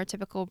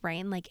non-neurotypical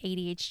brain like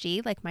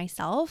ADHD, like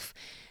myself.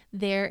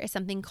 There is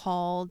something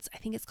called, I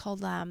think it's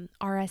called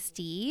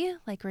RSD,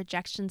 like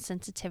rejection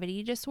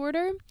sensitivity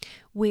disorder,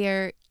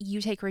 where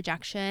you take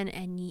rejection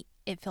and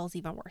it feels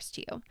even worse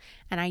to you.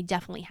 And I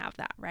definitely have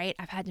that, right?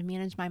 I've had to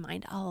manage my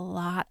mind a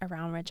lot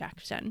around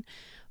rejection.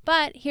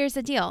 But here's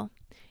the deal.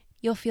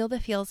 You'll feel the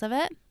feels of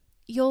it,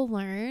 you'll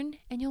learn,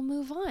 and you'll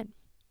move on.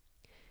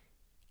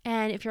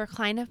 And if you're a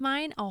client of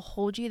mine, I'll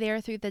hold you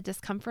there through the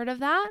discomfort of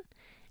that,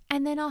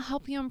 and then I'll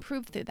help you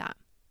improve through that.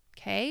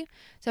 Okay.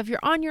 So if you're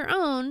on your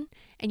own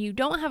and you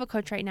don't have a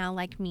coach right now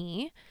like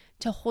me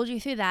to hold you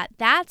through that,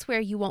 that's where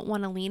you won't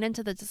want to lean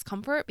into the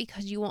discomfort,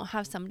 because you won't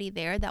have somebody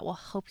there that will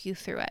help you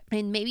through it.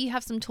 And maybe you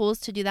have some tools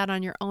to do that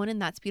on your own,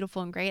 and that's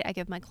beautiful and great. I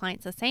give my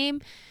clients the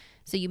same.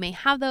 So you may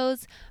have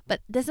those,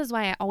 but this is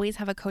why I always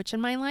have a coach in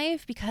my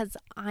life, because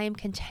I am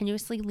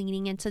continuously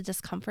leaning into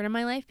discomfort in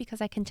my life,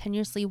 because I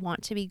continuously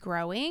want to be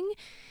growing.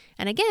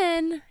 And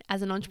again,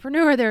 as an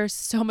entrepreneur, there's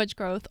so much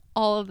growth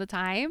all of the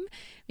time,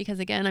 because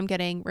again, I'm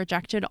getting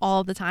rejected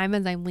all of the time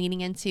as I'm leaning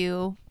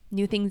into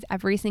new things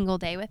every single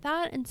day with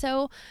that. And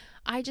so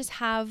I just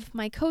have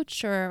my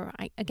coach, or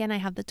I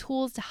have the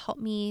tools to help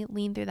me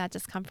lean through that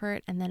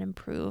discomfort and then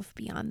improve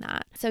beyond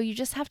that. So you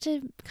just have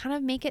to kind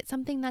of make it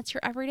something that's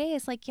your everyday.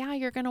 It's like, yeah,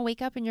 you're going to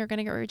wake up and you're going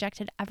to get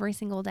rejected every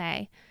single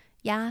day.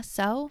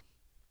 So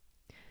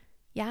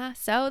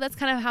that's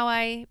kind of how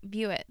I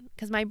view it,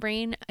 because my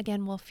brain,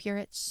 again, will fear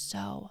it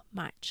so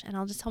much. And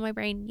I'll just tell my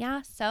brain,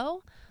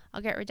 so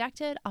I'll get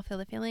rejected, I'll feel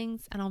the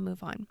feelings, and I'll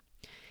move on.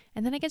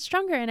 And then I get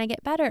stronger and I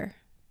get better.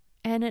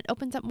 And it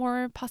opens up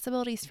more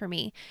possibilities for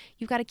me.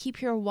 You've got to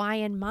keep your why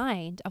in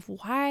mind of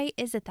why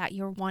is it that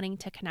you're wanting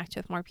to connect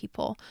with more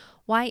people?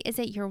 Why is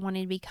it you're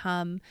wanting to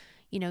become,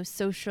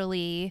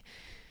 socially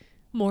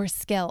more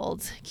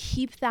skilled?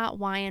 Keep that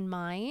why in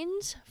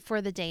mind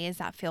for the days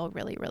that feel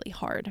really, really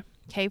hard.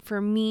 Okay.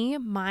 For me,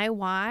 my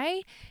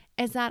why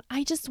is that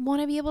I just want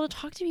to be able to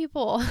talk to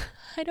people.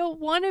 I don't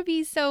want to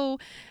be so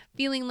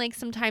feeling like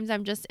sometimes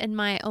I'm just in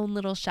my own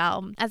little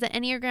shell. As an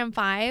Enneagram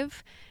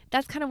 5,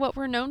 that's kind of what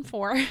we're known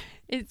for,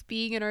 is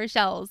being in our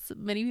shells.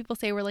 Many people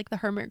say we're like the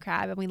hermit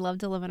crab and we love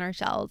to live in our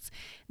shells.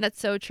 And that's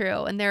so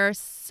true. And there are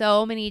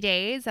so many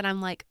days that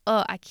I'm like,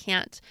 I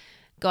can't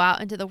go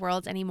out into the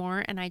world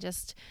anymore. And I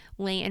just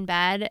lay in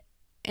bed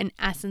in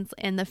essence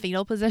in the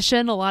fetal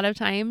position a lot of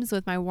times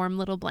with my warm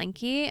little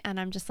blankie, and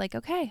I'm just like,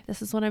 okay,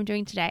 this is what I'm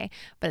doing today.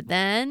 But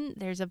then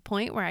there's a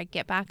point where I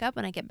get back up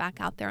and I get back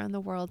out there in the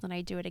world and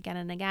I do it again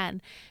and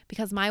again,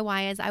 because my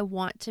why is I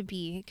want to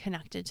be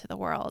connected to the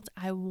world.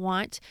 I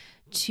want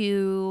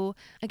to,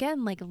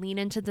 again, like lean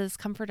into the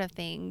discomfort of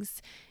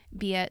things,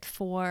 be it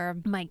for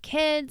my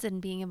kids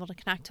and being able to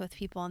connect with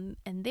people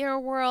in their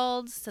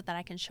worlds so that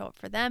I can show up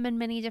for them in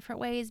many different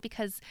ways.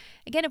 Because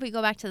again, if we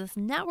go back to this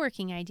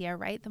networking idea,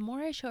 right, the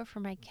more I show up for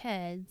my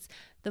kids,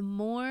 the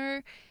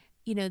more,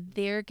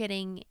 they're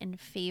getting in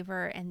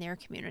favor in their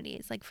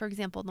communities. Like, for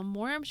example, the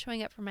more I'm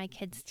showing up for my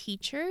kids'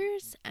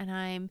 teachers and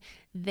I'm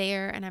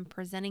there and I'm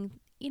presenting,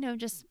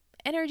 just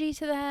energy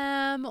to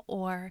them,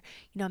 or,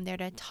 I'm there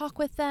to talk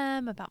with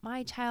them about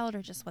my child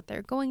or just what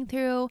they're going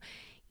through.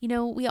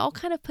 We all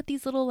kind of put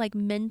these little like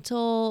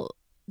mental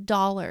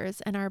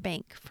dollars in our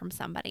bank from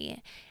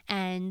somebody.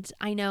 And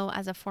I know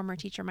as a former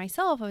teacher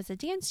myself, I was a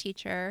dance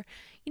teacher,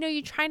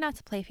 you try not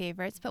to play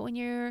favorites, but when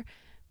you're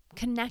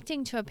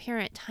connecting to a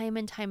parent time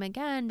and time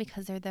again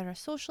because they're there to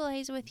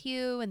socialize with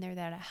you and they're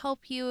there to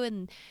help you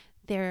and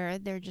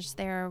they're just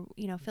there,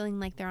 feeling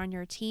like they're on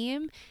your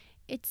team,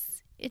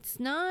 it's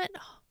not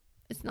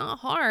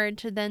hard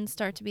to then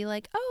start to be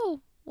like,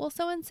 oh, well,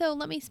 so-and-so,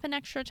 let me spend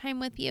extra time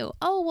with you.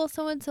 Oh, well,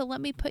 so-and-so, let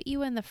me put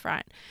you in the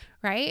front,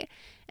 right?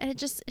 And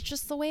it's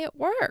just the way it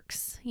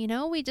works.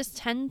 We just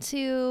tend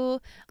to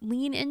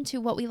lean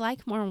into what we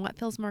like more and what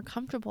feels more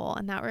comfortable.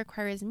 And that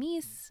requires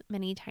me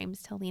many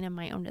times to lean in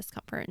my own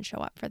discomfort and show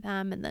up for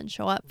them, and then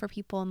show up for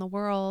people in the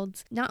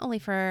world, not only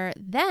for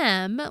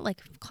them,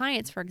 like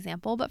clients, for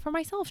example, but for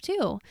myself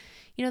too.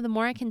 The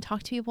more I can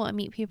talk to people and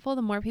meet people,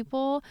 the more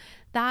people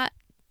that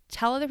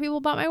tell other people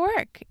about my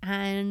work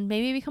and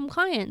maybe become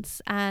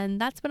clients,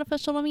 and that's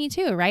beneficial to me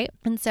too, right?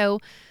 And so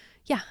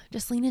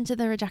just lean into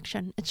the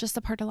rejection. It's just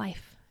a part of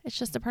life.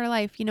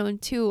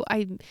 And two,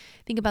 I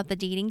think about the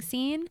dating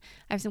scene.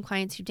 I have some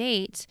clients who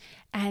date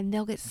and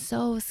they'll get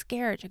so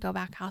scared to go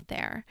back out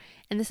there.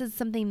 And this is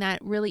something that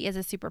really is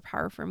a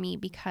superpower for me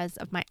because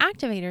of my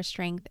activator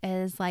strength.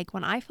 Is like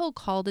when I feel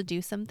called to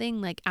do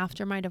something, like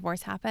after my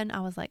divorce happened,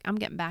 I was like, I'm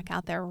getting back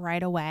out there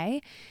right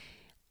away.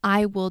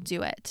 I will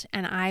do it,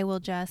 and I will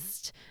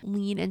just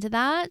lean into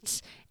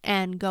that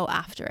and go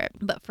after it.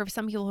 But for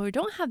some people who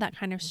don't have that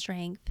kind of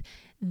strength,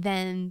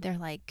 then they're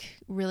like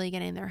really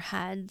getting in their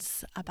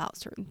heads about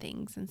certain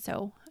things. And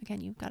so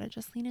again, you've got to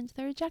just lean into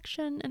the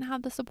rejection and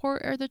have the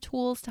support or the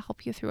tools to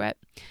help you through it.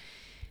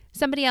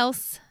 Somebody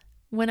else,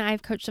 when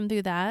I've coached them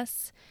through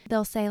this,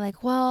 they'll say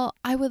like, well,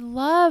 I would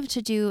love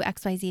to do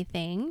XYZ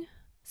thing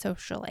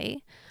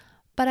socially,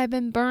 but I've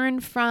been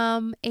burned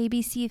from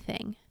ABC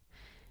thing.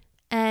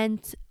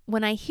 And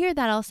when I hear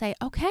that, I'll say,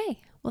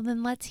 okay, well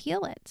then let's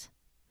heal it.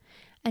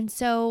 And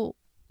so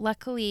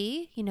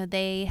luckily,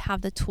 they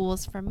have the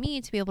tools from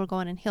me to be able to go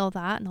in and heal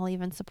that. And I'll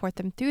even support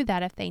them through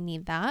that if they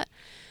need that.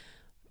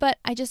 But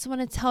I just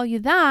want to tell you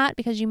that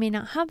because you may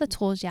not have the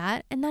tools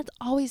yet. And that's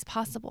always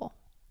possible.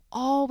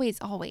 Always,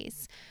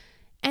 always.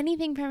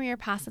 Anything from your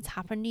past that's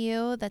happened to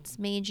you that's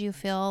made you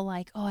feel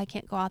like, oh, I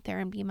can't go out there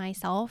and be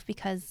myself,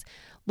 because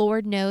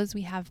Lord knows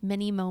we have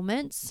many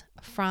moments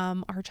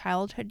from our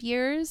childhood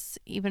years,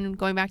 even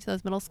going back to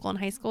those middle school and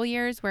high school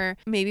years, where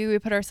maybe we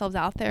put ourselves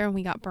out there and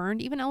we got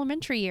burned, even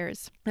elementary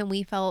years, and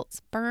we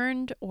felt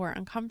burned or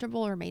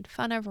uncomfortable or made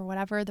fun of or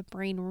whatever. The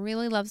brain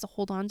really loves to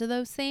hold on to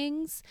those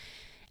things.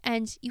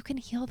 And you can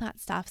heal that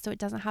stuff so it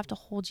doesn't have to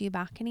hold you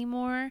back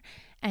anymore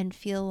and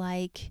feel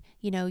like,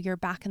 you're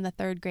back in the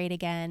third grade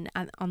again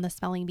on the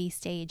spelling bee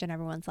stage and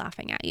everyone's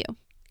laughing at you.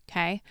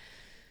 Okay.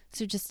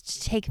 So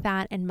just take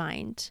that in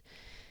mind.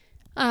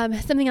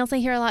 Something else I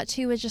hear a lot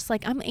too is just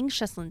like, I'm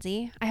anxious,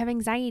 Lindsay. I have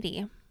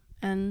anxiety.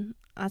 And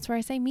that's where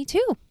I say, me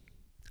too.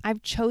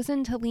 I've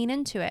chosen to lean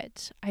into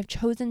it. I've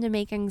chosen to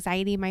make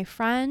anxiety my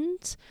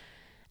friend.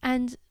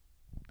 And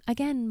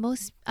again,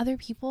 most other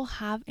people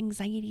have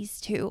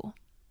anxieties too.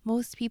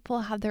 Most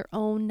people have their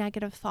own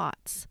negative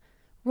thoughts.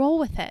 Roll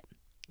with it.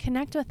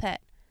 Connect with it.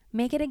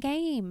 Make it a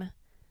game.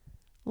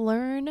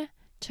 Learn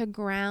to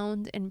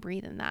ground and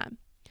breathe in that.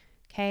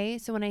 Okay?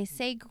 So when I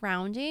say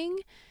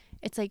grounding,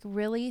 it's like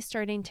really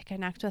starting to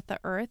connect with the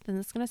earth. And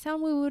this is going to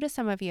sound woo-woo to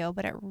some of you,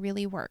 but it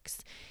really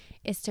works.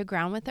 Is to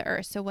ground with the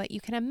earth. So what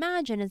you can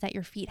imagine is that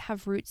your feet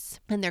have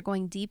roots and they're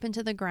going deep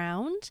into the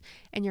ground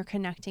and you're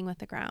connecting with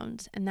the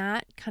ground. And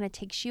that kind of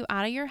takes you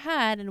out of your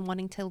head and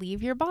wanting to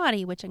leave your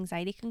body, which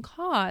anxiety can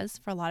cause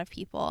for a lot of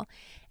people,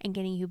 and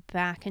getting you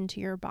back into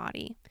your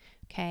body.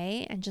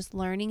 Okay. And just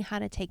learning how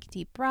to take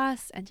deep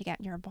breaths and to get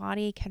in your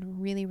body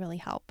can really, really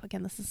help.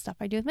 Again, this is stuff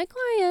I do with my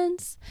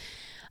clients.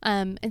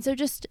 And so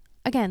just,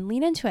 again,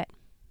 lean into it.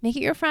 Make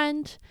it your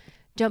friend.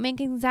 Don't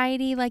make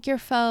anxiety like your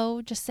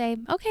foe. Just say,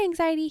 okay,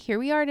 anxiety, here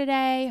we are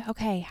today.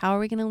 Okay, how are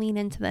we going to lean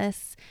into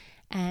this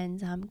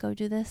and go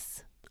do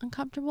this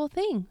uncomfortable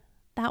thing?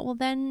 That will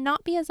then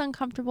not be as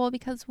uncomfortable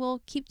because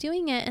we'll keep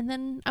doing it and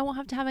then I won't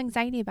have to have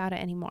anxiety about it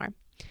anymore.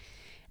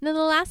 And then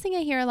the last thing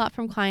I hear a lot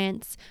from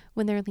clients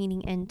when they're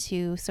leaning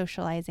into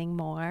socializing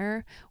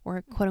more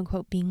or quote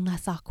unquote being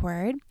less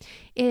awkward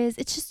is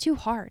it's just too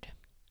hard.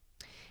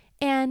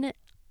 And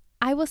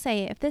I will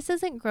say, if this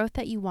isn't growth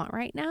that you want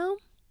right now,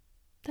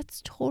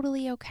 that's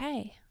totally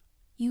okay.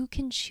 You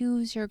can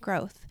choose your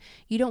growth.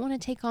 You don't want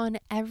to take on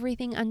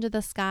everything under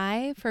the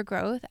sky for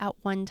growth at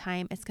one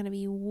time. It's going to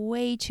be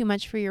way too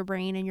much for your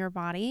brain and your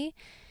body,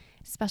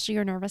 especially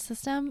your nervous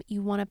system.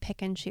 You want to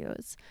pick and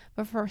choose.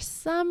 But for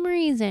some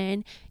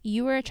reason,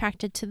 you were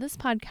attracted to this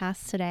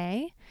podcast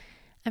today,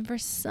 and for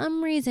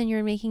some reason,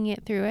 you're making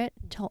it through it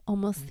till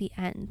almost the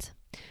end.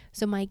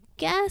 So my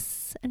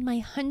guess and my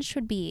hunch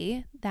would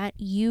be that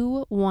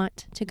you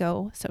want to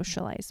go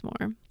socialize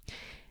more.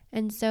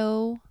 And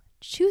so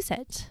choose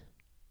it.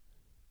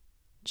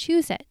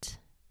 Choose it.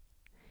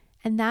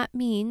 And that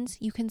means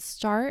you can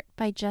start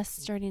by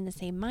just starting to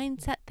say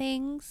mindset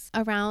things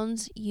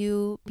around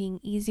you being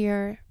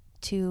easier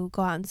to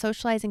go out and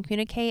socialize and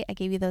communicate. I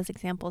gave you those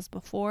examples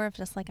before of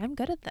just like, I'm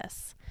good at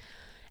this.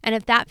 And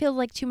if that feels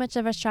like too much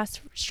of a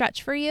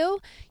stretch for you,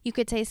 you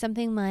could say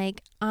something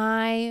like,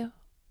 I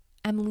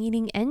am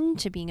leaning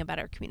into being a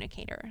better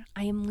communicator.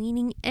 I am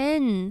leaning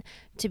in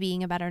to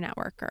being a better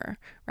networker,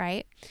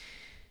 right?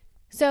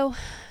 So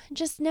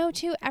just know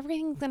too,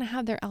 everything's going to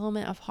have their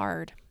element of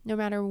hard. No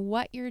matter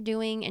what you're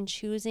doing and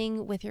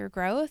choosing with your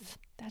growth,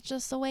 that's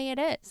just the way it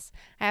is.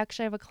 I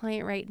actually have a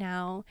client right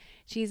now.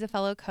 She's a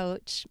fellow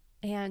coach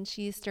and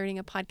she's starting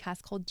a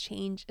podcast called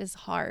Change is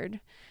Hard.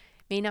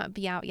 May not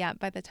be out yet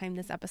by the time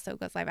this episode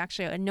goes live.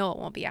 Actually, I know it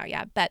won't be out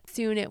yet, but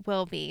soon it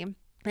will be.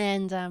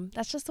 And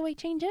that's just the way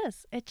change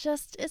is. It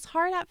just is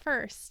hard at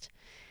first.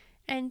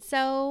 And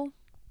so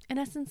in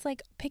essence,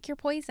 like, pick your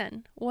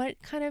poison.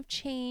 What kind of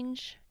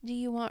change do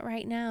you want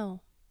right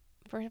now?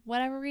 For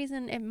whatever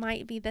reason, it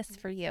might be this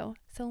for you.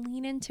 So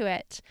lean into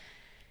it.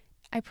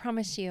 I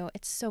promise you,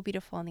 it's so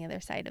beautiful on the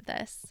other side of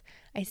this.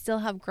 I still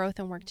have growth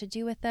and work to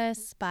do with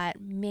this,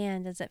 but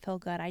man, does it feel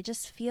good. I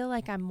just feel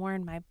like I'm more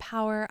in my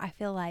power. I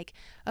feel like,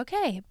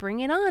 okay, bring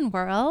it on,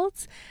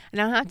 world. I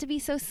don't have to be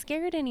so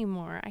scared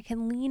anymore. I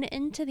can lean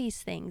into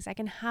these things. I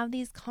can have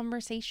these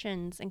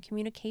conversations and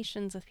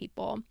communications with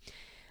people.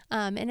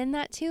 And in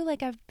that too,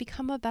 like, I've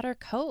become a better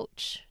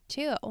coach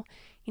too.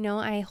 You know,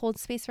 I hold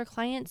space for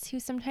clients who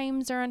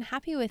sometimes are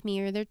unhappy with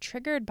me or they're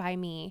triggered by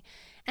me.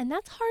 And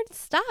that's hard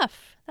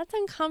stuff. That's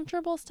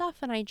uncomfortable stuff.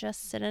 And I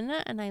just sit in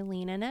it and I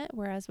lean in it.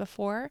 Whereas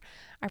before,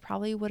 I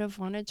probably would have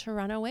wanted to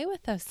run away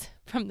with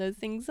from those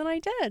things, and I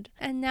did.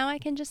 And now I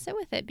can just sit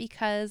with it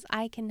because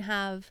I can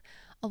have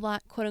a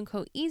lot, quote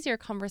unquote, easier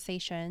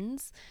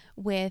conversations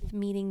with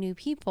meeting new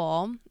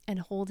people and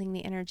holding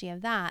the energy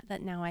of that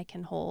now I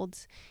can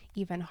hold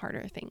even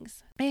harder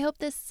things. I hope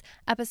this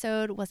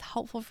episode was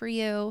helpful for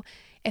you.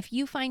 If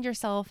you find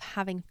yourself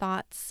having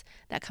thoughts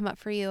that come up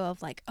for you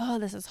of like, oh,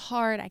 this is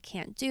hard, I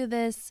can't do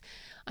this,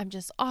 I'm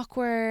just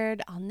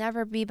awkward, I'll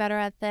never be better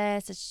at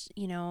this, it's,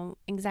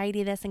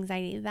 anxiety this,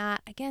 anxiety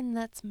that. Again,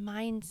 that's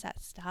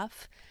mindset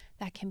stuff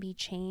that can be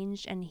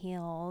changed and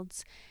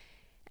healed.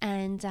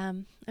 And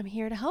I'm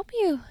here to help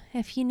you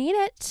if you need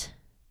it.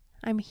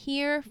 I'm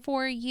here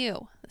for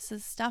you. This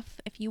is stuff,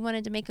 if you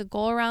wanted to make a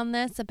goal around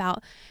this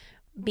about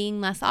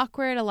being less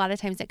awkward, a lot of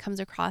times it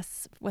comes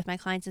across with my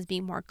clients as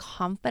being more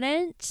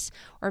confident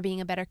or being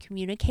a better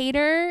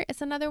communicator.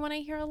 It's another one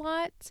I hear a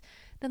lot.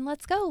 Then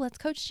let's go. Let's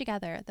coach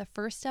together. The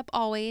first step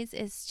always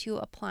is to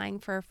applying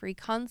for a free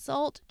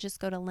consult. Just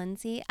go to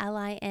Lindsay,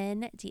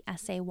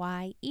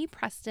 LINDSAYE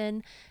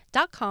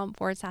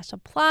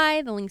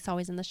Preston.com/apply. The link's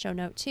always in the show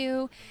note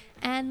too.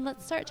 And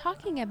let's start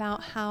talking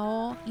about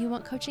how you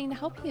want coaching to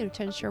help you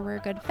to ensure we're a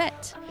good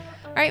fit.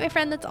 All right, my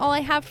friend, that's all I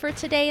have for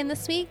today and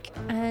this week.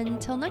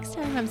 Until next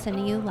time, I'm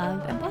sending you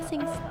love and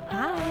blessings.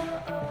 Bye.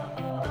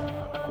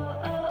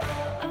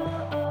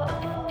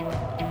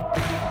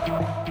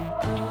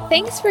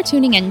 Thanks for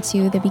tuning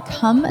into the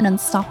Become an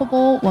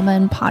Unstoppable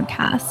Woman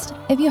podcast.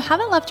 If you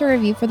haven't left a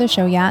review for the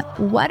show yet,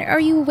 what are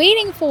you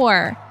waiting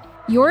for?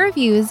 Your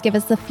reviews give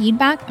us the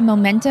feedback and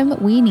momentum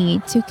we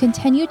need to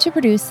continue to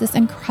produce this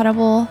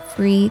incredible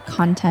free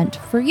content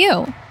for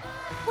you.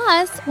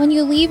 Plus, when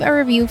you leave a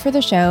review for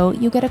the show,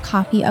 you get a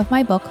copy of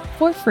my book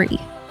for free.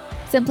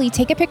 Simply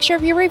take a picture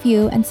of your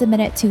review and submit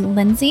it to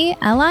Lindsay,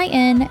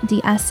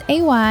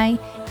 LINDSAYE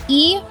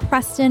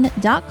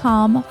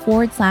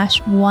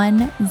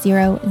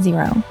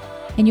Preston.com/100.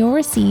 And you'll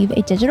receive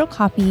a digital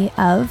copy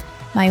of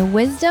my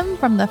Wisdom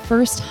from the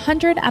First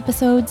 100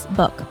 Episodes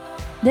book.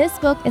 This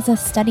book is a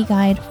study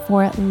guide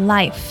for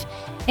life.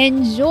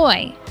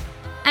 Enjoy!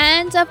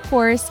 And of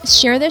course,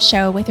 share this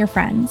show with your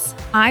friends.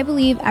 I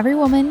believe every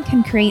woman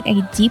can create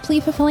a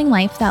deeply fulfilling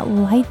life that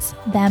lights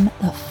them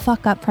the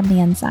fuck up from the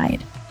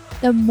inside.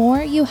 The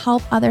more you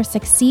help others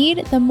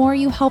succeed, the more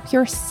you help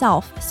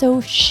yourself.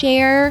 So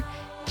share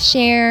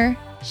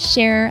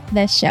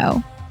this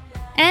show.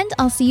 And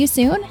I'll see you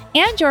soon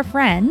and your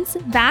friends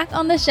back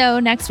on the show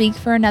next week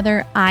for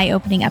another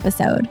eye-opening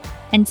episode.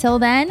 Until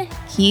then,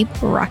 keep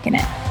rocking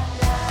it.